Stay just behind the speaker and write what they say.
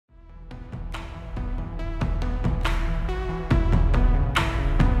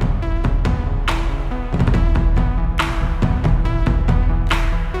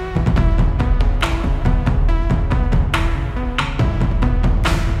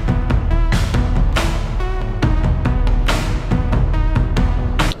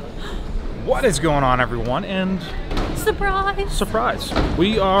What is going on, everyone? And surprise!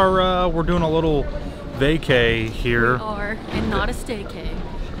 We are we're doing a little vacay here. We are, and not a staycay,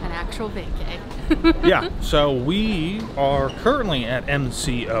 an actual vacay. Yeah. So we are currently at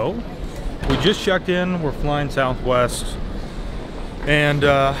MCO. We just checked in. We're flying Southwest, and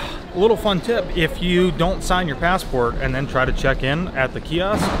a little fun tip: if you don't sign your passport and then try to check in at the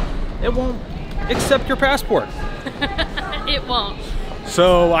kiosk, it won't accept your passport. It won't.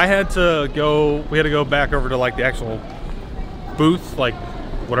 So I had to go, we had to go back over to like the actual booth, like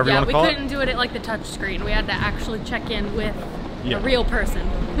whatever you want to call it. Yeah, we couldn't do it at like the touch screen. We had to actually check in with a real person.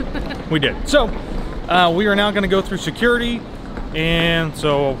 We did. So we are now going to go through security, and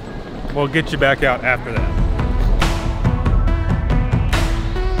so we'll get you back out after that.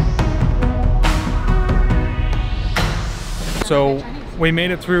 So we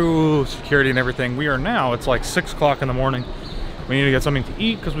made it through security and everything. We are now, it's like 6 o'clock in the morning. We need to get something to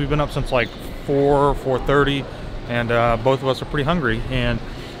eat because we've been up since like 4:30, and both of us are pretty hungry. And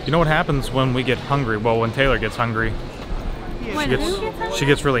you know what happens when we get hungry? Well, when Taylor gets hungry, she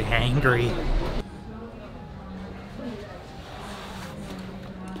gets really hangry.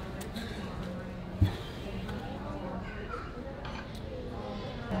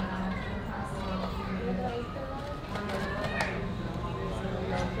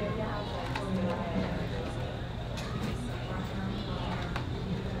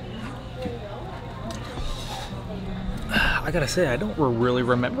 I gotta say, I don't really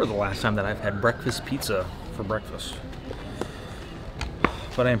remember the last time that I've had breakfast pizza for breakfast.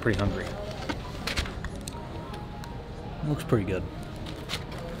 But I am pretty hungry. Looks pretty good.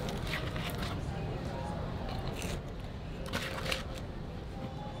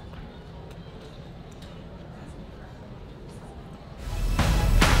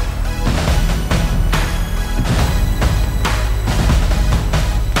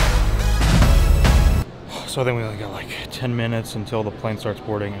 So I think we only got like 10 minutes until the plane starts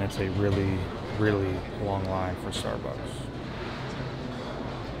boarding, and it's a really, really long line for Starbucks.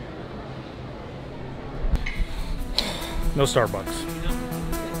 No Starbucks.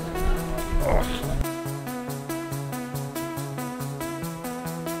 Oh.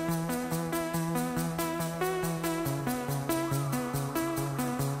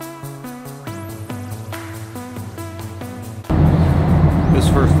 This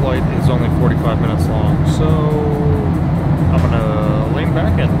first flight is only 45 minutes long, so I'm gonna lean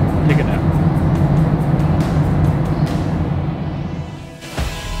back and take a nap.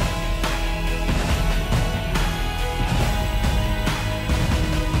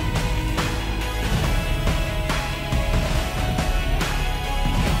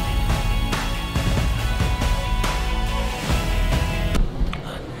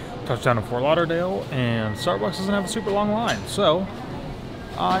 Touchdown in Fort Lauderdale, and Starbucks doesn't have a super long line, so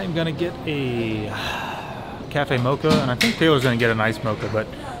I'm gonna get a cafe mocha, and I think Taylor's gonna get an iced mocha, but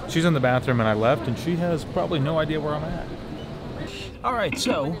she's in the bathroom and I left, and she has probably no idea where I'm at. All right,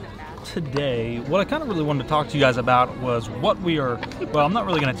 so today, what I kind of really wanted to talk to you guys about was what we are, well, I'm not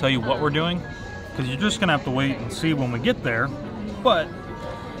really gonna tell you what we're doing, because you're just gonna have to wait and see when we get there, but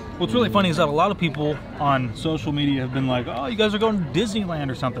what's really funny is that a lot of people on social media have been like, oh, you guys are going to Disneyland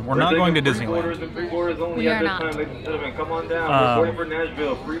or something. We're not going to Disneyland. We are not. Come on down. We're going for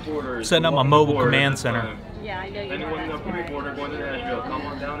Nashville. Free borders. Setting up my mobile command center. Yeah, I know you Anyone in the free border going to Nashville, come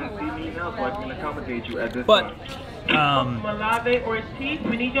on down and see me now so I can accommodate you at this But time.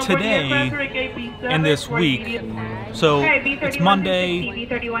 Today and this week, so it's Monday.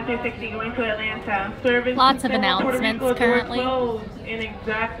 Lots of announcements currently.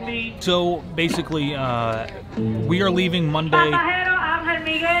 So basically, we are leaving Monday.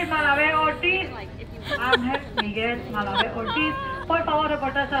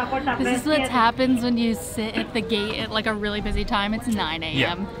 This is what happens when you sit at the gate at like a really busy time. It's 9 a.m.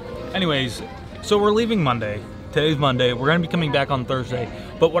 Yeah. Anyways, so we're leaving Monday. Today's Monday. We're going to be coming back on Thursday.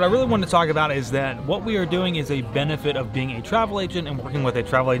 But what I really want to talk about is that what we are doing is a benefit of being a travel agent and working with a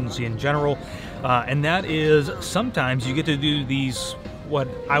travel agency in general. And that is sometimes you get to do these, what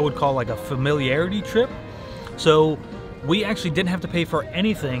I would call like a familiarity trip. So we actually didn't have to pay for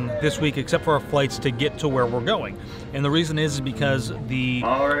anything this week except for our flights to get to where we're going. And the reason is because the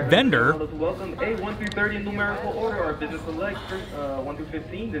vendor... Welcome A1 through 30 in numerical order. Our business select 1 through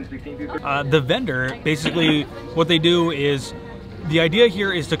 15, then 16 through 30. The vendor, basically what they do is, the idea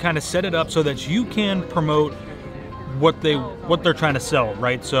here is to kind of set it up so that you can promote what they're trying to sell,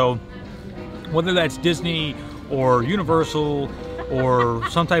 right? So whether that's Disney or Universal or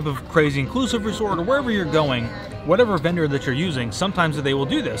some type of crazy inclusive resort or wherever you're going, whatever vendor that you're using, sometimes they will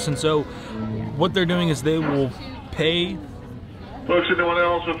do this. And so what they're doing is they will pay Folks, anyone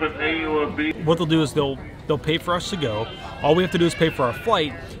else with an A or a B? What they'll do is they'll pay for us to go. All we have to do is pay for our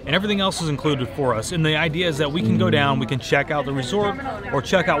flight, and everything else is included for us. And the idea is that we can go down, we can check out the resort, or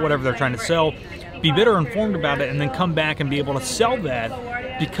check out whatever they're trying to sell, be better informed about it, and then come back and be able to sell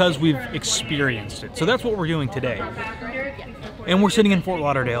that because we've experienced it. So that's what we're doing today. And we're sitting in Fort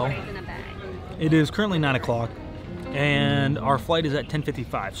Lauderdale. It is currently 9 o'clock, and our flight is at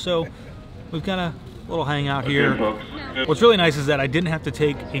 10:55. So we've got a little hangout here. What's really nice is that I didn't have to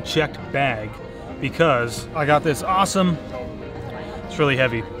take a checked bag because I got this awesome, it's really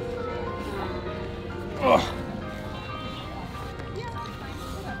heavy. Ugh.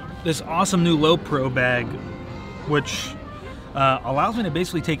 This awesome new Low Pro bag, which allows me to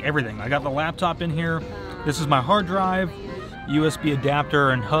basically take everything. I got the laptop in here. This is my hard drive, USB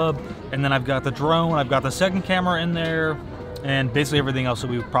adapter and hub, and then I've got the drone, I've got the second camera in there, and basically everything else that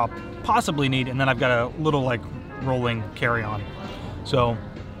we would possibly need, and then I've got a little like rolling carry-on. So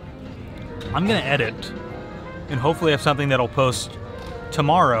I'm gonna edit and hopefully have something that'll post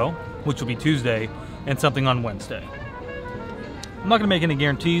tomorrow, which will be Tuesday, and something on Wednesday. I'm not gonna make any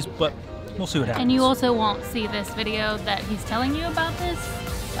guarantees, but we'll see what happens. And you also won't see this video that he's telling you about this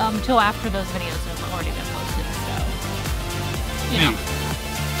till after those videos have already been posted, so, you know.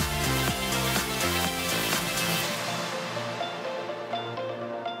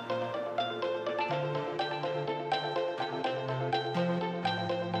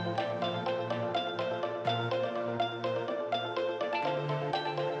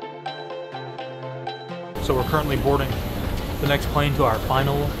 So we're currently boarding the next plane to our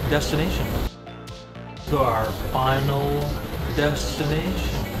final destination. To our final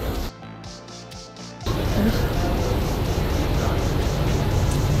destination.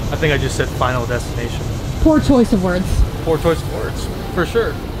 I think I just said final destination. Poor choice of words. Poor choice of words, for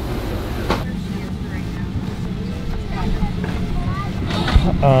sure.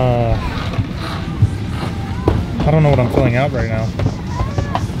 I don't know what I'm filling out right now.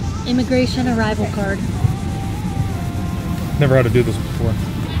 Immigration arrival card. Never had to do this before.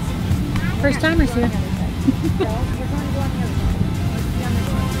 First timers here.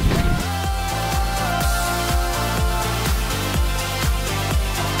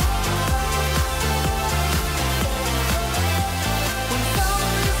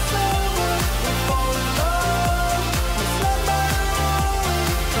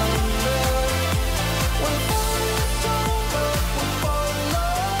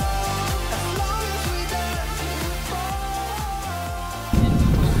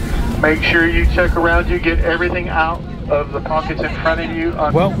 Make sure you check around you, get everything out of the pockets in front of you.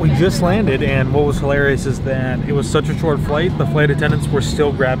 Well, we just landed, and what was hilarious is that it was such a short flight. The flight attendants were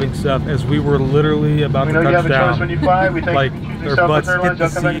still grabbing stuff as we were literally about to touch down. We know you have a choice when you fly. We thank like you. their butts hit the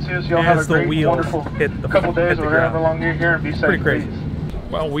seat as the wheel hit the couple days or however long you're here, and be safe. Pretty crazy.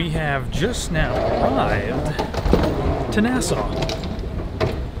 Well, we have just now arrived to Nassau.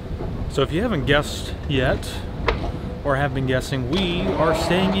 So if you haven't guessed yet, or have been guessing, we are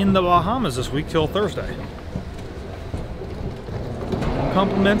staying in the Bahamas this week till Thursday.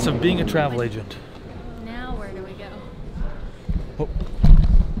 Compliments of being a travel agent. Now where do we go?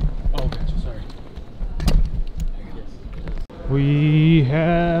 Oh, gotcha, sorry. We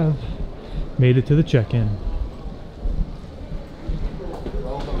have made it to the check-in.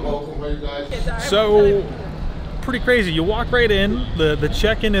 So, pretty crazy. You walk right in, the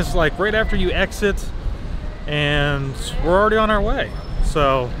check-in is like right after you exit, and we're already on our way.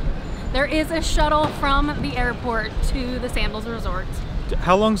 So there is a shuttle from the airport to the Sandals Resort.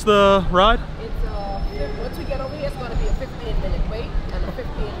 How long's the ride? It's once we get over here, it's going to be a 15-minute wait and a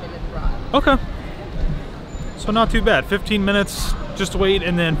 15-minute ride. Okay, so not too bad. 15 minutes just to wait,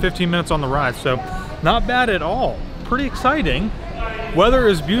 and then 15 minutes on the ride. So not bad at all. Pretty exciting. Weather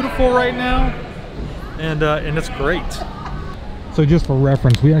is beautiful right now, and it's great. So just for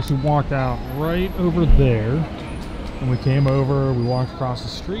reference, we actually walked out right over there, and we came over, we walked across the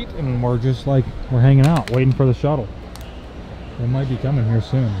street, and we're just like, we're hanging out, waiting for the shuttle. It might be coming here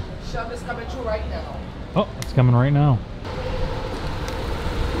soon. Shuttle is coming through right now. Oh, it's coming right now.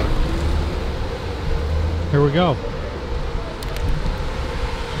 Here we go.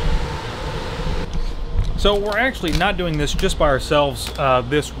 So we're actually not doing this just by ourselves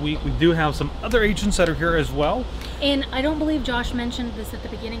this week. We do have some other agents that are here as well. And I don't believe Josh mentioned this at the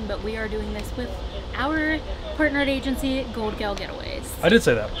beginning, but we are doing this with our partnered agency, Gold Gal Getaways. I did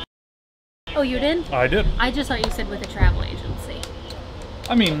say that. Oh, you did? I did. I just thought you said with a travel agency.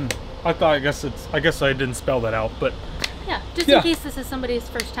 I mean, I guess I didn't spell that out, but yeah, just in case this is somebody's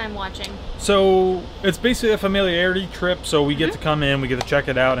first time watching. So it's basically a familiarity trip. So we get to come in, we get to check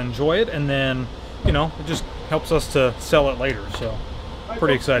it out, enjoy it, and then you know, it just helps us to sell it later. So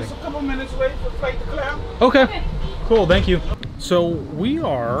pretty exciting. Just a couple minutes wait for the flight to clear. Okay, cool, thank you. So we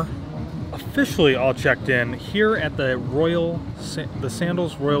are officially all checked in here at the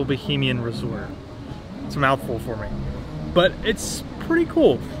Sandals Royal Bahamian Resort. It's a mouthful for me, but it's pretty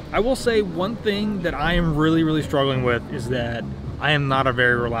cool. I will say one thing that I am really struggling with is that I am not a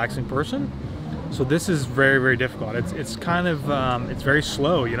very relaxing person. So this is very difficult. It's kind of, it's very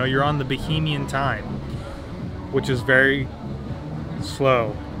slow. You know, you're on the Bahamian time, which is very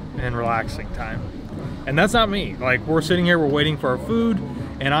slow and relaxing time. And that's not me. Like, we're sitting here, we're waiting for our food,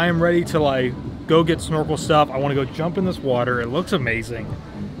 and I am ready to like go get snorkel stuff. I want to go jump in this water. It looks amazing.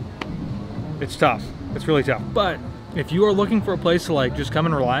 It's tough. It's really tough. But if you are looking for a place to like just come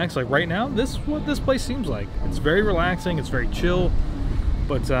and relax, like right now, this is what this place seems like. It's very relaxing. It's very chill.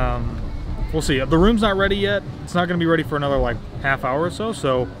 But we'll see. The room's not ready yet. It's not going to be ready for another like half hour or so.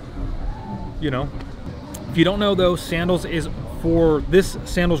 So, you know, if you don't know though, Sandals is for this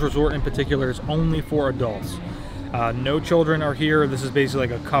Sandals resort in particular is only for adults. No children are here. This is basically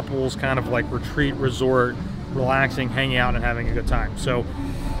like a couples kind of like retreat resort, relaxing, hanging out, and having a good time. So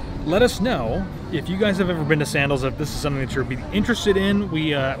let us know if you guys have ever been to Sandals, if this is something that you're interested in.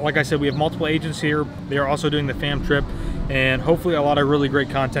 We, like I said, we have multiple agents here. They are also doing the fam trip, and hopefully a lot of really great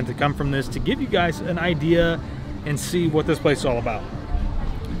content to come from this to give you guys an idea and see what this place is all about.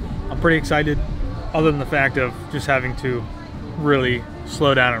 I'm pretty excited, other than the fact of just having to really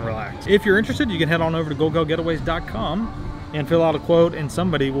slow down and relax. If you're interested, you can head on over to GoGoGetaways.com and fill out a quote, and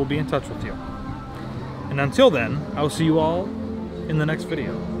somebody will be in touch with you. And until then, I will see you all in the next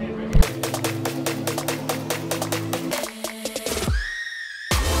video.